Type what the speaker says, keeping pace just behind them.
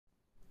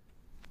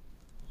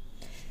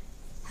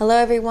Hello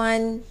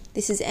everyone,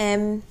 this is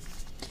Em.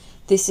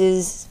 This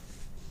is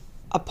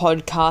a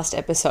podcast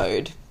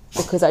episode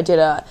because I did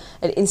an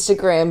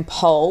Instagram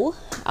poll.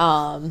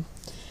 I'm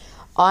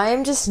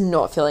just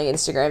not feeling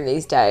Instagram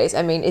these days.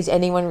 I mean, is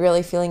anyone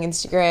really feeling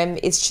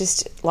Instagram? It's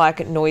just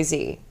like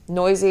noisy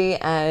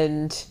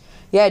and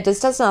yeah, it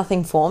just does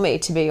nothing for me,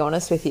 to be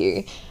honest with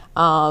you.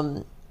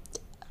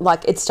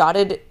 Like it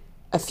started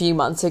a few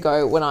months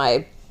ago when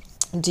I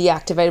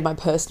deactivated my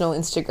personal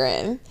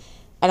Instagram.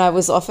 And I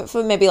was off it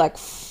for maybe like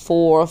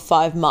 4 or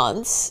 5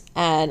 months,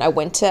 and I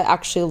went to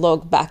actually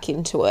log back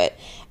into it,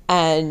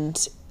 and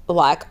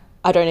like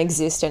I don't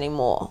exist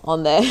anymore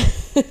on there.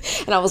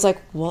 And I was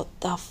like, what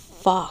the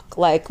fuck?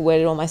 Like, where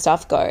did all my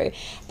stuff go?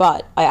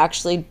 But I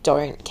actually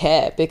don't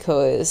care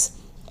because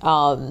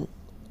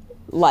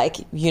like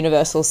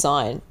universal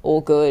sign,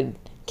 all good,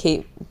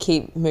 keep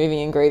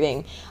moving and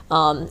grieving.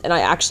 And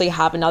I actually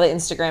have another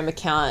Instagram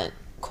account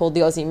called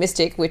the Aussie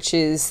Mystic, which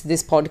is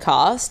this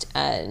podcast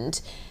and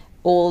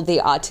all the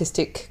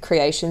artistic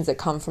creations that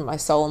come from my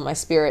soul and my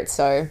spirit.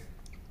 So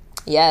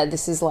yeah,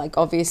 this is like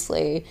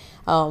obviously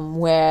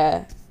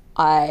where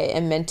I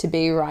am meant to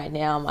be right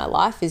now. My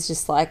life is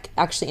just like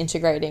actually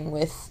integrating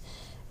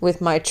with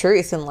my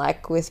truth and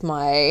like with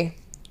my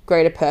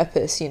greater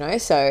purpose, you know.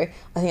 So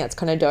I think that's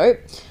kind of dope.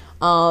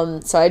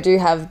 So I do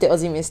have the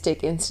Aussie Mystic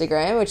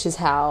Instagram, which is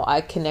how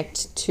I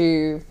connect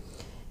to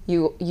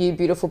you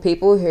beautiful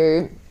people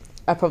who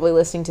are probably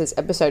listening to this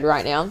episode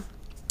right now.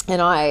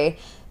 And I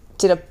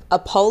did a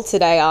poll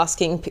today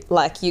asking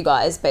like you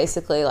guys,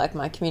 basically like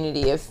my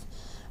community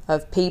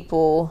of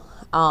people,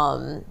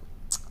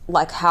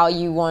 like how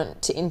you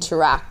want to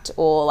interact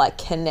or like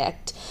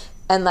connect.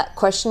 And that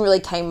question really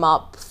came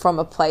up from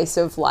a place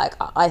of like,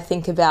 I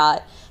think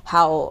about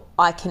how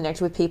I connect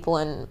with people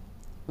and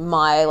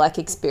my like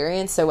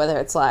experience. So whether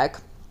it's like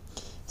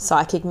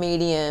psychic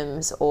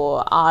mediums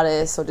or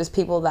artists or just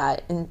people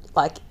that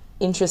like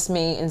interest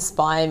me,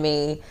 inspire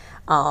me,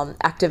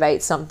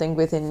 activate something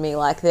within me.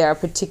 Like there are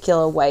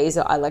particular ways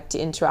that I like to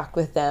interact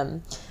with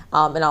them,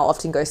 and I'll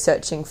often go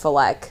searching for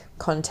like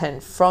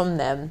content from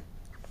them.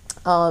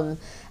 And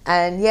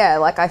yeah,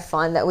 like I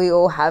find that we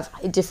all have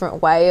a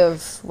different way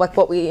of like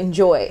what we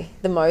enjoy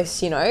the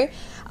most, you know.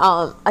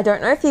 I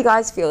don't know if you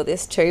guys feel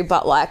this too,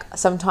 but like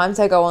sometimes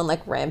I go on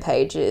like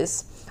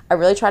rampages. I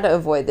really try to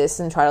avoid this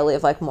and try to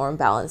live like more in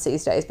balance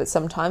these days, but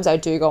sometimes I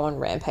do go on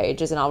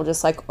rampages and I'll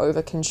just like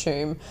over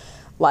consume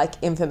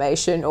like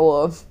information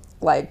or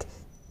like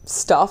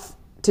stuff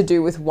to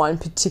do with one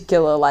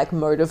particular like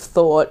mode of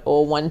thought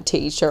or one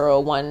teacher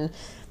or one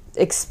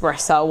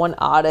expressor, one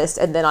artist,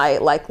 and then I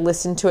like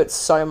listen to it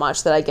so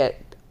much that I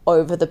get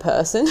over the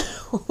person,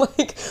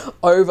 like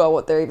over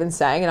what they're even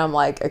saying, and I'm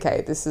like,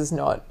 okay, this is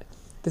not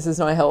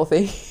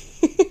healthy.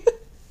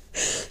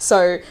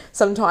 So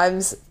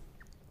sometimes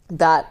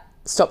that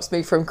stops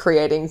me from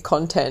creating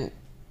content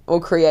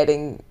or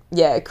creating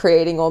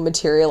or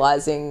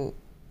materializing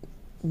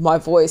my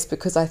voice,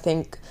 because I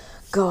think,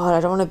 God, I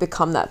don't want to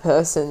become that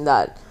person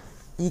that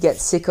you get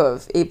sick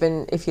of,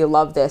 even if you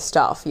love their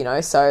stuff, you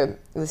know. So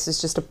this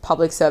is just a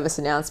public service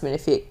announcement.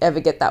 If you ever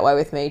get that way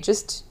with me,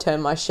 just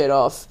turn my shit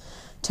off,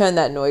 turn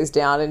that noise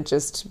down, and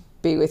just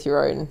be with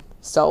your own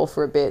soul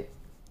for a bit.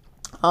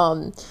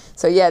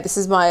 So yeah, this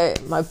is my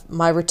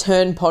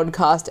return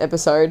podcast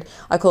episode.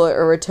 I call it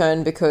a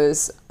return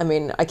because, I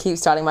mean, I keep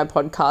starting my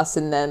podcast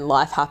and then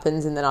life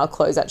happens and then I'll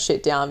close that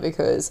shit down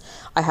because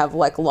I have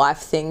like life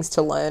things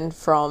to learn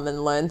from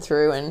and learn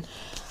through. And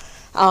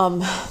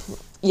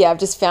yeah, I've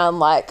just found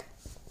like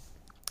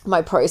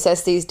my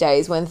process these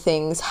days when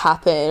things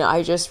happen,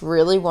 I just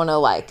really want to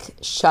like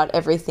shut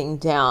everything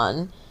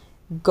down,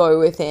 go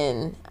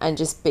within and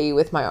just be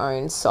with my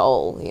own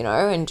soul, you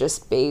know, and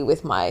just be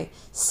with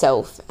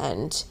myself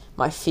and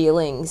my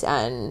feelings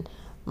and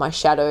my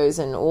shadows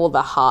and all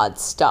the hard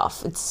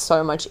stuff. It's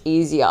so much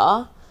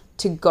easier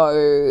to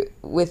go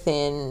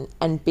within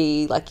and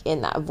be like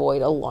in that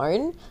void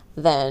alone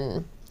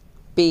than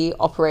be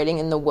operating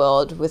in the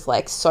world with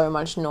like so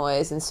much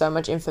noise and so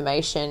much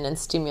information and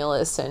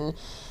stimulus and,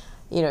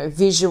 you know,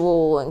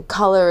 visual and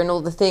color and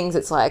all the things.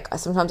 It's like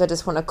sometimes I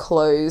just want to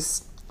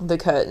close the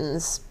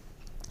curtains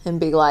and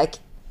be like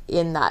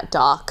in that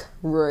dark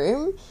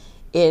room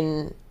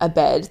in a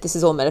bed. This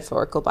is all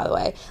metaphorical, by the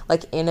way,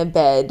 like in a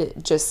bed,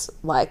 just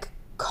like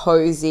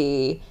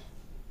cozy,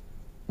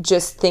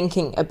 just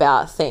thinking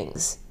about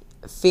things,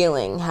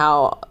 feeling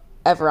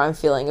however I'm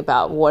feeling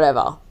about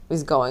whatever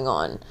is going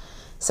on.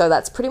 So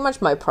that's pretty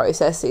much my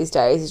process these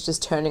days, is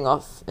just turning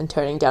off and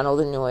turning down all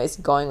the noise,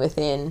 going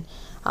within.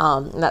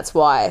 And that's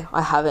why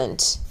I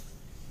haven't,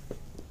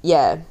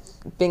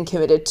 been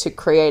committed to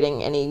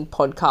creating any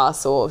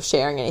podcasts or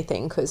sharing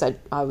anything, because I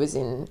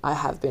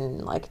have been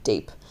like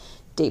deep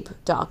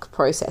dark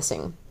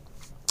processing.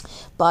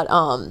 But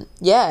I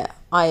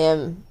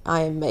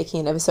am making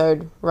an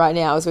episode right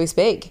now as we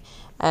speak,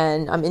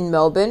 and I'm in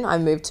Melbourne. I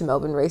moved to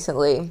Melbourne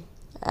recently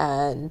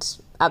and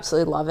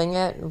absolutely loving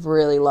it.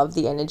 Really love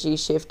the energy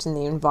shift and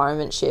the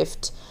environment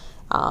shift.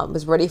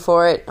 Was ready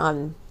for it.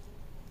 I'm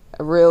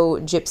a real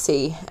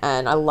gypsy,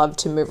 and I love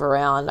to move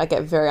around. I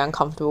get very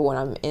uncomfortable when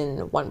I'm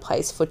in one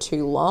place for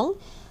too long.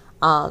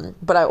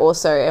 But I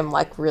also am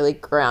like really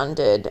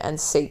grounded and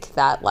seek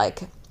that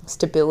like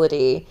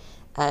stability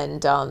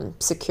and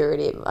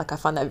security. Like I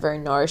find that very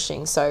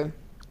nourishing. So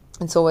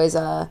it's always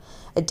a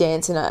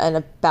dance and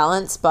a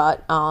balance,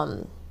 but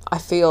I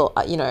feel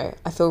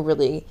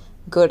really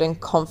good and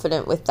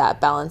confident with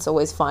that balance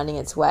always finding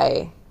its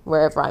way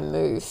wherever I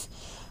move.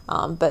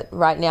 But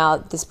right now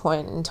at this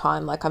point in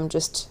time, like I'm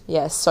just,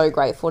 so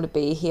grateful to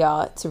be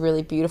here. It's a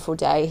really beautiful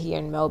day here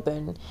in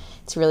Melbourne.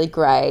 It's really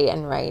grey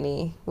and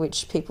rainy,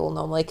 which people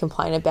normally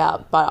complain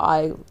about, but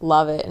I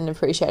love it and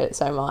appreciate it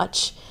so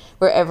much.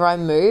 Wherever I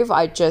move,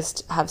 I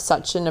just have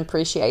such an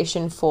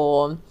appreciation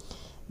for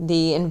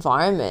the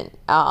environment.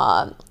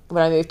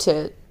 When I moved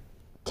to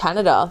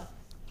Canada,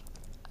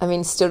 I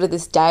mean, still to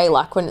this day,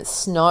 like when it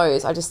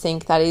snows, I just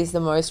think that is the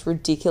most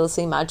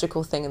ridiculously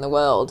magical thing in the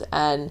world.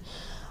 And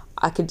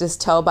I could just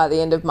tell by the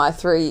end of my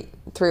three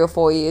or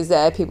 4 years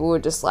there, people were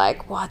just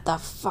like, what the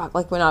fuck?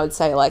 Like when I would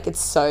say like,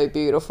 it's so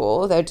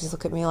beautiful, they would just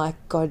look at me like,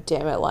 God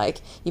damn it.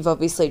 Like you've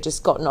obviously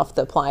just gotten off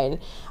the plane.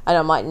 And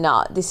I'm like,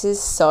 nah, this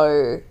is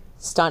so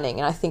stunning.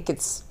 And I think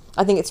it's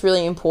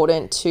really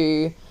important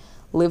to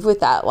live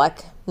with that.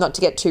 Like not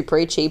to get too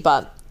preachy,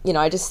 but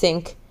I just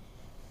think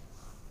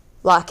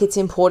like it's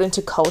important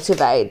to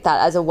cultivate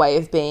that as a way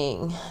of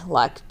being,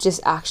 like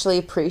just actually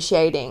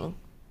appreciating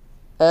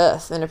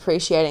earth and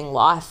appreciating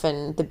life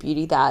and the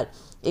beauty that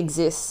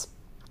exists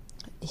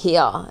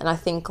here. And I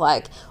think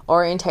like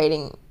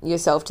orientating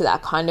yourself to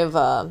that kind of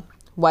a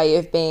way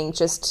of being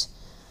just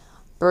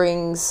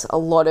brings a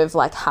lot of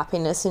like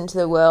happiness into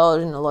the world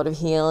and a lot of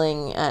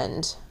healing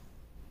and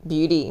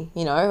beauty,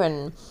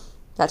 and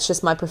that's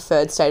just my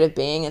preferred state of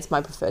being. It's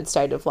my preferred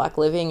state of like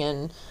living.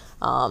 And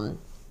I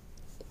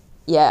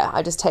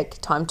just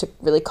take time to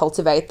really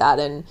cultivate that.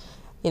 And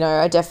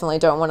I definitely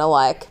don't want to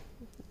like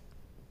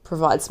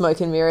provide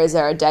smoke and mirrors.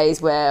 There are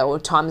days or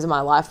times in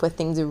my life where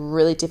things are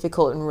really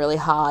difficult and really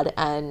hard,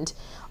 and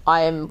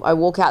I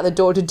walk out the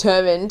door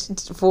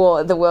determined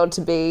for the world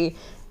to be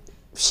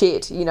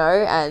shit,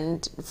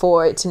 and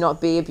for it to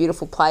not be a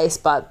beautiful place.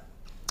 But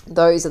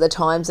those are the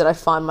times that I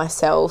find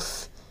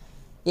myself,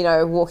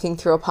 walking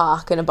through a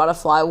park and a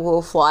butterfly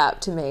will fly up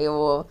to me.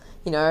 Or,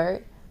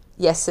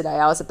 yesterday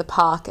I was at the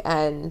park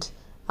and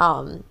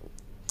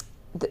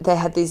they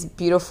had these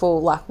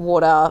beautiful like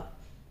water,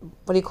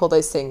 what do you call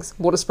those things?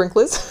 Water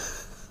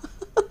sprinklers.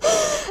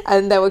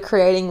 And they were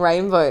creating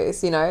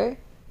rainbows,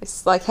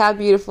 It's like, how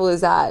beautiful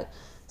is that?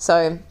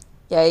 So,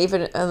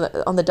 even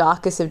on the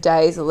darkest of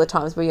days, all the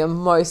times where you're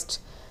most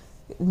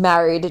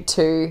married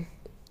to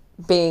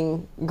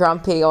being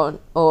grumpy or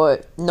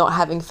not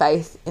having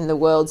faith in the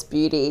world's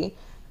beauty,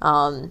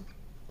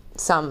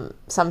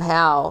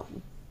 somehow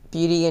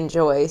beauty and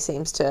joy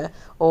seems to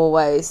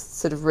always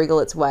sort of wriggle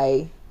its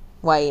way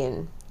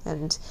in.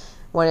 And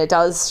when it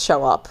does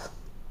show up,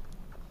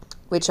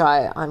 which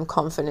I'm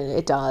confident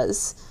it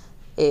does,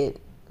 it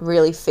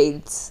really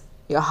feeds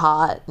your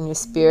heart and your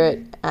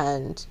spirit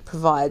and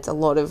provides a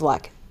lot of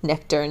like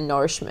nectar and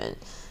nourishment.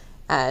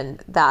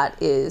 And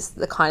that is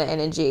the kind of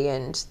energy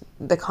and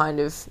the kind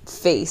of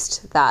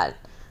feast that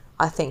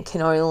I think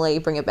can only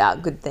bring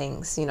about good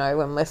things,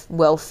 when we're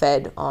well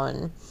fed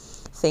on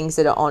things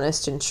that are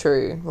honest and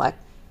true, like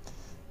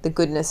the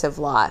goodness of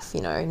life,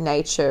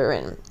 nature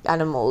and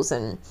animals,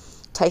 and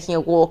taking a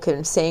walk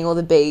and seeing all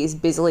the bees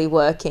busily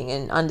working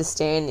and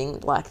understanding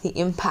like the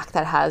impact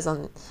that has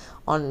on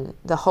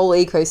the whole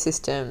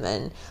ecosystem.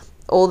 And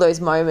all those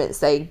moments,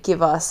 they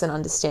give us an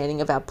understanding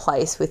of our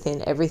place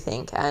within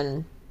everything.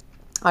 And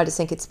I just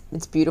think it's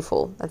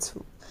beautiful. That's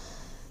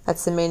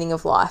the meaning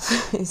of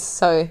life. It's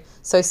so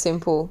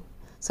simple,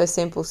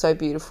 so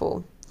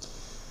beautiful.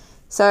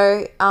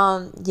 So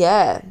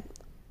I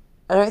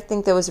don't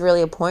think there was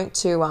really a point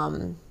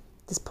to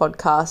this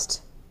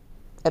podcast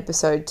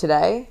episode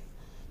today.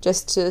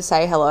 Just to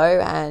say hello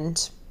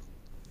and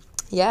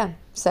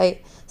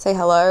say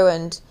hello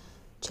and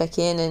check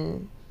in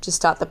and just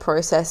start the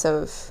process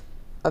of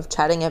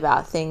chatting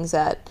about things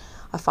that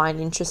I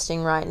find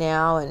interesting right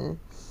now. And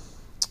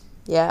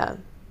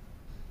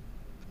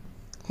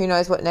who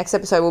knows what next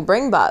episode will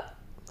bring, but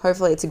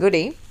hopefully it's a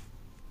goodie.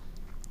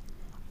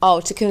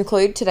 To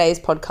conclude today's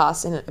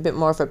podcast in a bit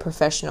more of a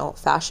professional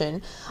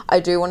fashion, I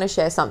do want to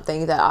share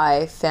something that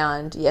I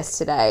found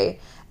yesterday,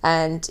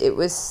 and it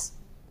was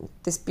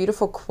this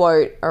beautiful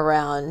quote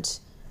around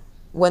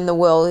when the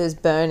world is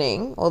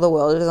burning or the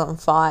world is on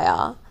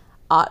fire,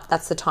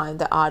 that's the time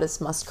that artists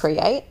must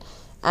create.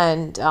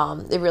 And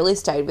it really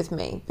stayed with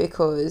me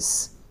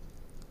because,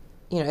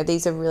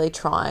 these are really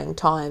trying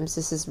times.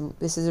 This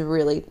is a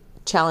really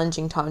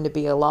challenging time to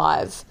be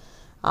alive,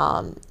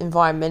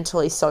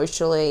 environmentally,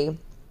 socially,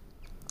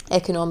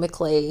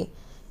 economically.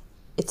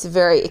 It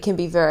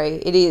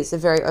is a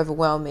very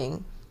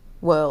overwhelming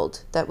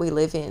world that we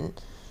live in.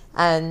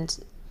 And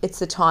it's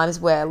the times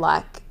where,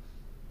 like,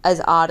 as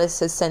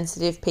artists, as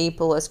sensitive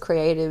people, as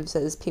creatives,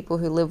 as people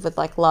who live with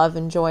like love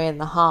and joy in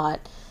the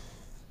heart,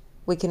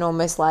 we can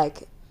almost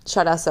like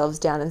shut ourselves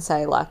down and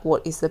say, like,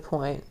 what is the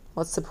point?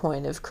 What's the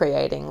point of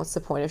creating? What's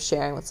the point of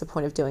sharing? What's the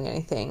point of doing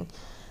anything?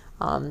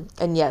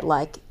 And yet,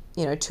 like,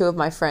 you know, two of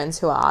my friends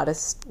who are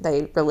artists,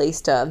 they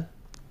released a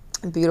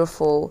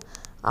beautiful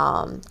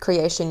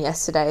creation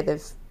yesterday.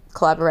 They've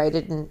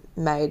collaborated and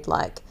made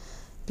like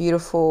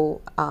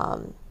beautiful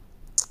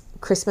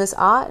Christmas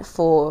art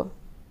for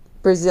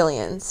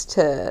Brazilians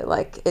to,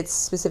 like, it's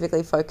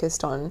specifically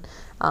focused on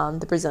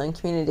the Brazilian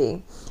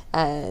community,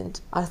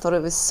 and I thought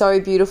it was so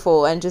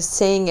beautiful, and just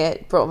seeing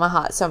it brought my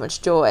heart so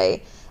much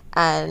joy.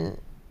 And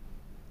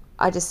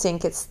I just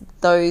think it's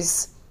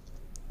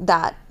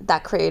that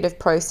creative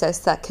process,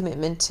 that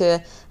commitment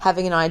to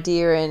having an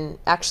idea and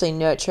actually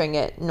nurturing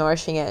it,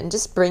 nourishing it, and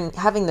just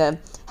having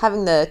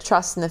the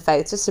trust and the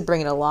faith just to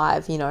bring it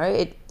alive. You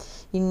know,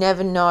 you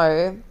never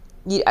know,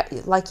 you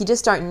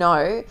just don't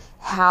know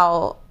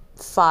how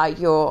far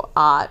your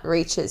art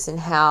reaches and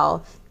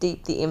how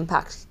deep the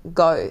impact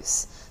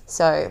goes.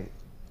 So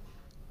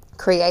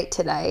create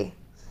today,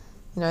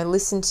 you know,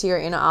 listen to your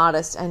inner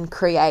artist and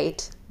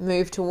create,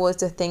 move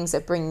towards the things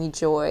that bring you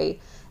joy,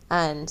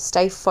 and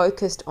stay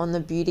focused on the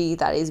beauty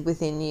that is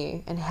within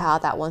you and how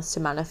that wants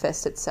to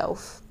manifest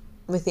itself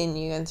within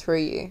you and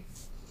through you.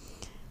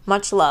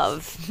 Much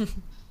love.